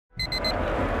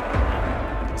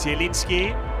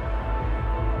Zielinski.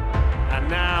 And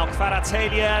now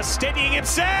Kvaratskhelia steadying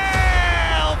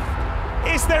himself!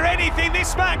 Is there anything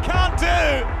this man can't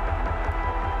do?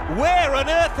 Where on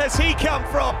earth has he come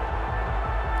from?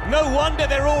 No wonder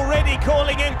they're already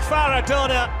calling him Kvara.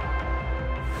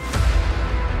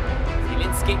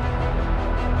 Zielinski.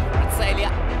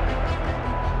 Kvaratskhelia.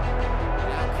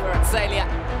 Now Kvaratskhelia.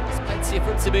 There's plenty of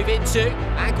room to move into.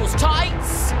 Ankles tight.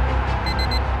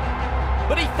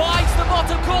 But he finds the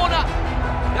bottom corner.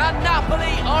 And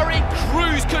Napoli are in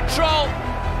cruise control.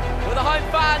 But the home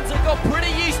fans have got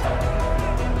pretty used to it.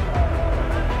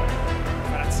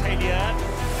 Kvaratskhelia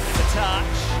with the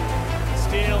touch.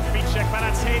 Still Khvicha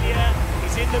Kvaratskhelia.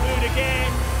 He's in the mood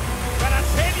again.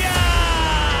 Kvaratskhelia!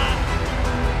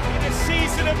 In a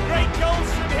season of great goals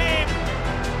from him.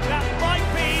 That might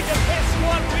be the best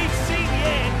one we've seen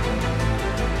yet.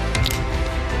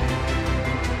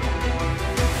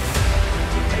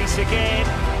 Pace again.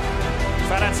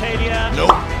 Kvaratskhelia.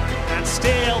 Nope. And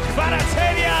still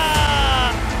Kvaratskhelia!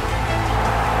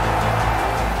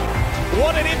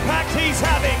 What an impact he's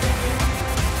having.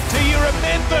 Do you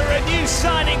remember a new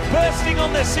signing bursting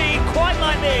on the scene quite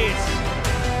like this?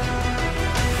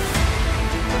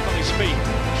 On his feet,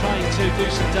 trying to do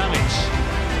some damage.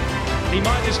 He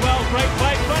might as well. Great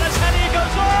play. Kvaratskhelia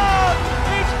goes on!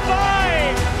 It's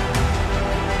 5!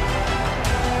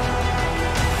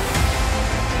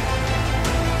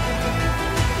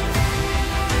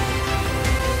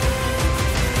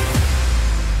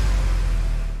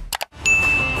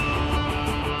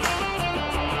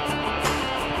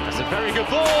 Very good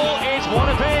ball, it's one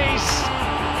apiece.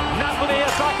 Napoli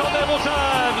are back on level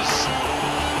terms.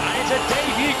 And it's a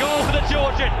debut goal for the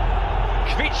Georgian.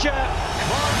 Khvicha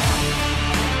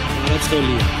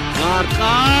Kvaratskhelia.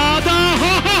 Arcada!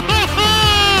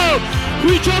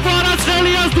 Khvicha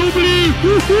Kvaratskelia's dubli!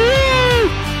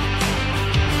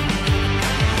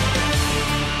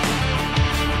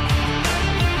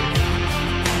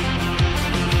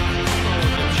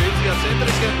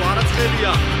 ცენტრისკენ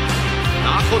კვარაცხელია.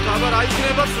 ნახოთ აბა რა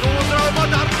იქნება სრულმოძრაობა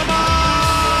დარტყმა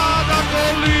და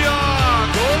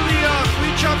გოლია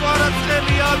ხვიჩა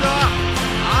კვარაცხელია და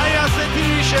აი ასეთი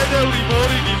შედევრი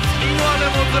მორიგი წინვალე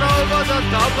მოძრაობა და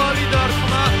დაბალი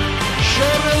დარტყმა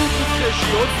შორეულ კუთხეში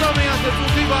 20-ე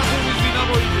წუთი ბათუმის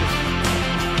დინამო იგებს